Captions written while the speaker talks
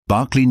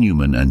Barclay,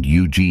 Newman and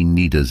Eugene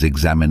Nida's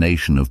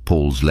examination of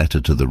Paul's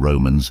letter to the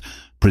Romans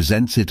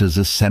presents it as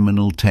a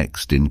seminal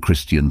text in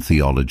Christian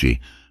theology,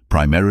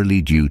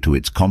 primarily due to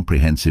its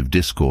comprehensive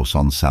discourse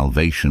on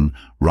salvation,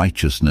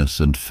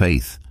 righteousness and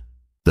faith.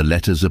 The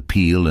letter's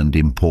appeal and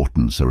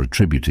importance are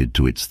attributed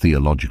to its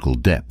theological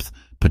depth,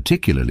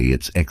 particularly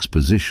its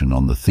exposition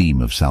on the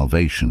theme of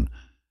salvation,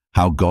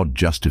 how God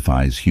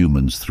justifies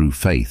humans through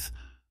faith,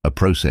 a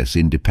process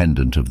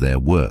independent of their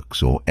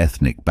works or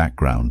ethnic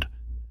background.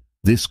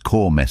 This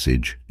core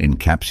message,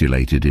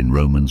 encapsulated in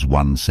Romans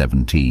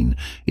 1:17,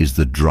 is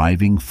the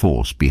driving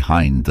force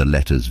behind the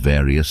letter's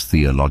various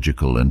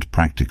theological and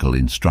practical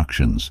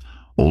instructions.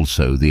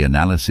 Also, the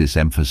analysis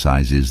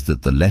emphasizes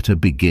that the letter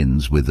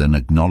begins with an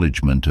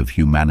acknowledgement of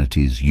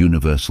humanity's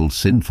universal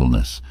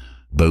sinfulness.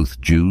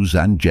 Both Jews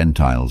and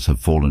Gentiles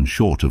have fallen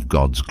short of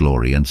God's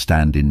glory and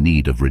stand in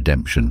need of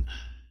redemption.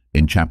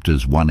 In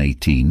chapters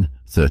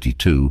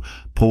 1:18-32,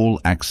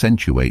 Paul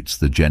accentuates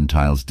the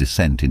Gentiles'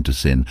 descent into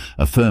sin,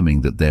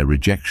 affirming that their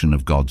rejection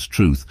of God's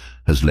truth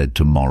has led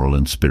to moral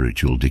and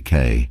spiritual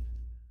decay.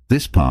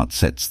 This part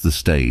sets the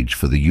stage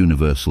for the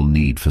universal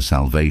need for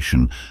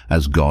salvation,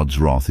 as God's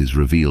wrath is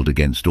revealed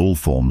against all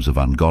forms of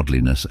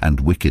ungodliness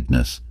and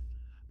wickedness.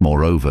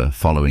 Moreover,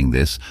 following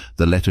this,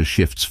 the letter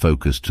shifts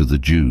focus to the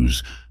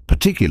Jews,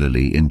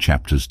 particularly in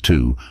chapters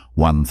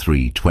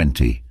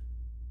 2:1-20.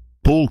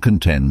 Paul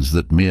contends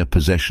that mere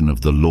possession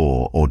of the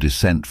law or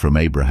descent from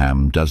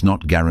Abraham does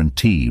not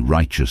guarantee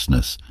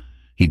righteousness.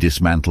 He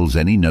dismantles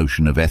any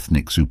notion of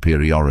ethnic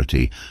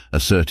superiority,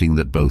 asserting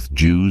that both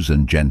Jews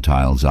and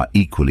Gentiles are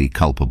equally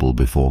culpable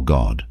before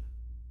God.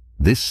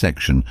 This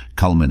section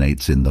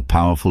culminates in the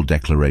powerful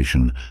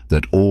declaration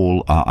that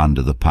all are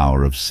under the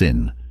power of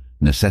sin,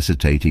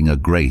 necessitating a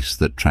grace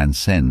that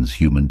transcends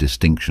human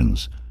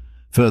distinctions.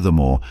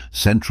 Furthermore,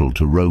 central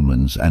to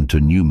Romans and to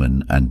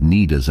Newman and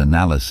Nida's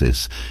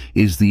analysis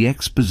is the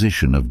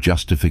exposition of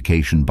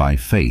justification by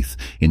faith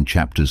in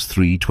chapters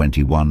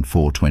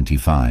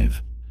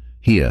 3:21-4:25.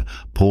 Here,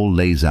 Paul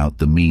lays out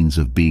the means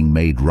of being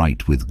made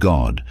right with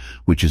God,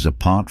 which is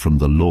apart from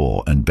the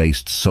law and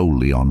based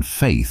solely on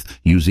faith,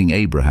 using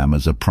Abraham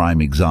as a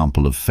prime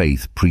example of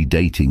faith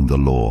predating the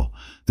law.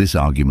 This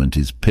argument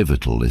is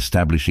pivotal,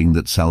 establishing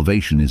that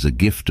salvation is a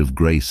gift of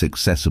grace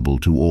accessible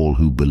to all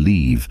who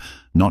believe,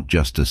 not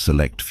just a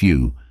select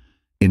few.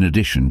 In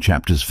addition,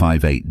 chapters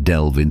 5-8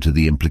 delve into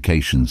the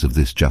implications of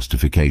this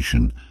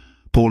justification.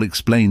 Paul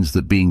explains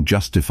that being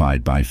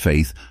justified by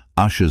faith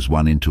ushers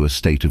one into a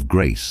state of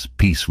grace,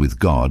 peace with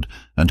God,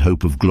 and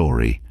hope of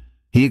glory.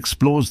 He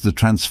explores the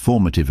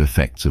transformative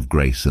effects of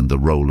grace and the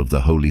role of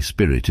the Holy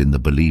Spirit in the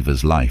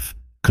believer's life,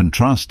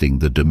 contrasting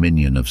the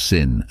dominion of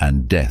sin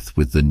and death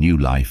with the new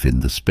life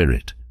in the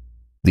Spirit.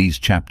 These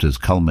chapters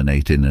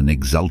culminate in an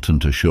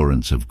exultant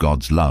assurance of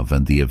God's love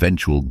and the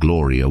eventual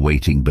glory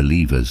awaiting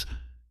believers,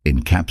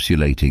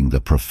 encapsulating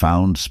the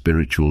profound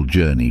spiritual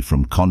journey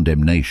from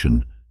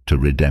condemnation to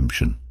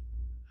redemption.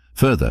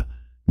 Further,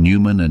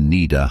 Newman and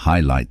Nida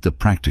highlight the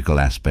practical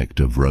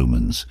aspect of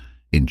Romans.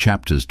 In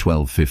chapters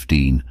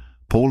 12-15,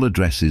 Paul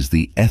addresses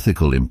the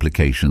ethical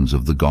implications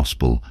of the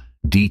gospel,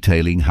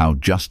 detailing how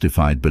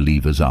justified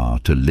believers are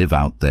to live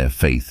out their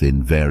faith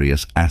in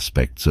various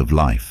aspects of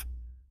life.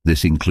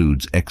 This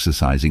includes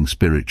exercising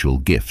spiritual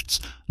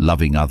gifts,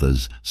 loving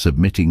others,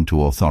 submitting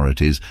to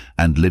authorities,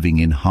 and living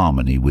in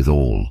harmony with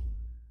all.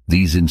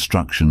 These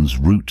instructions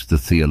root the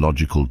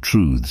theological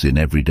truths in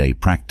everyday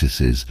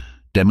practices,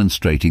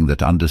 demonstrating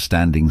that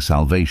understanding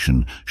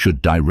salvation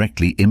should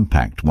directly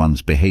impact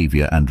one's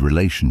behavior and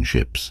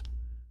relationships.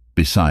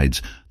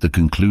 Besides, the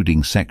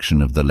concluding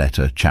section of the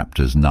letter,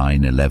 chapters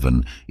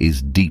 9-11,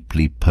 is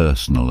deeply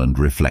personal and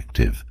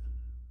reflective.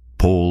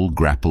 Paul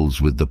grapples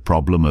with the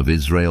problem of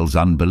Israel's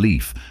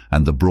unbelief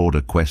and the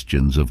broader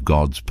questions of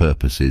God's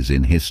purposes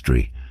in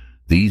history.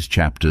 These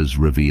chapters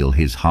reveal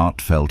his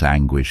heartfelt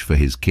anguish for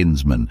his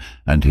kinsmen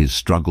and his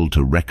struggle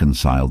to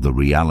reconcile the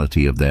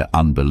reality of their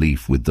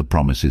unbelief with the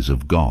promises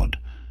of God.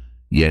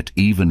 Yet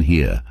even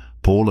here,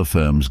 Paul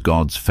affirms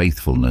God's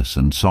faithfulness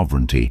and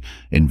sovereignty,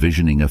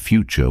 envisioning a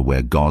future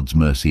where God's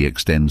mercy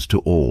extends to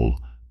all,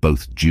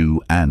 both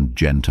Jew and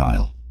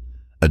Gentile.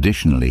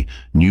 Additionally,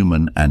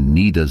 Newman and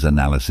Nida's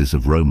analysis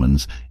of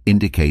Romans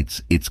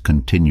indicates its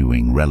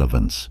continuing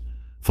relevance.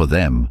 For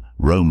them,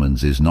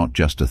 Romans is not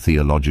just a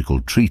theological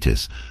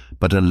treatise,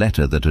 but a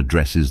letter that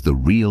addresses the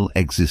real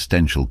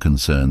existential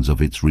concerns of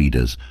its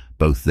readers,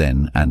 both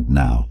then and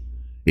now.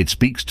 It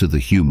speaks to the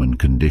human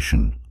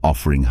condition,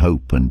 offering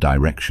hope and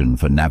direction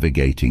for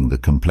navigating the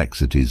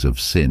complexities of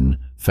sin,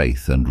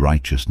 faith, and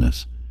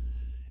righteousness.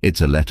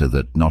 It's a letter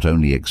that not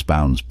only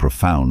expounds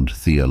profound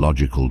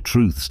theological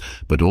truths,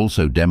 but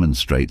also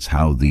demonstrates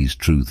how these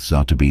truths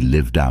are to be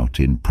lived out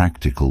in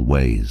practical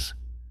ways.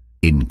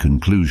 In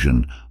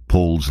conclusion,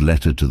 Paul's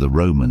letter to the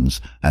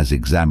Romans, as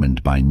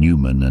examined by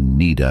Newman and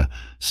Nida,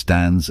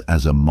 stands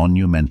as a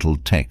monumental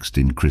text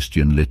in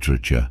Christian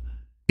literature.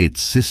 Its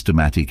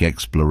systematic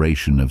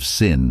exploration of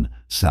sin,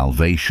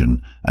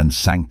 salvation, and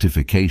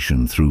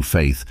sanctification through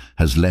faith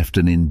has left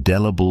an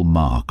indelible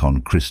mark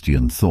on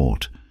Christian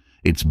thought.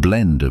 Its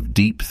blend of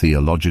deep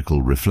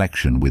theological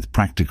reflection with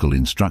practical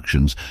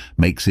instructions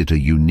makes it a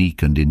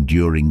unique and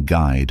enduring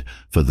guide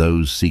for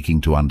those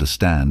seeking to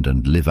understand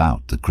and live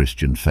out the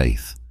Christian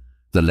faith.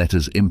 The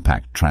letter's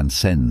impact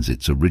transcends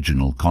its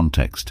original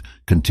context,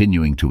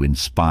 continuing to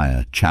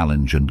inspire,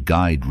 challenge, and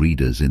guide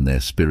readers in their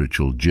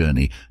spiritual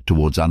journey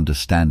towards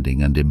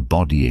understanding and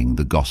embodying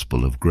the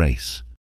gospel of grace.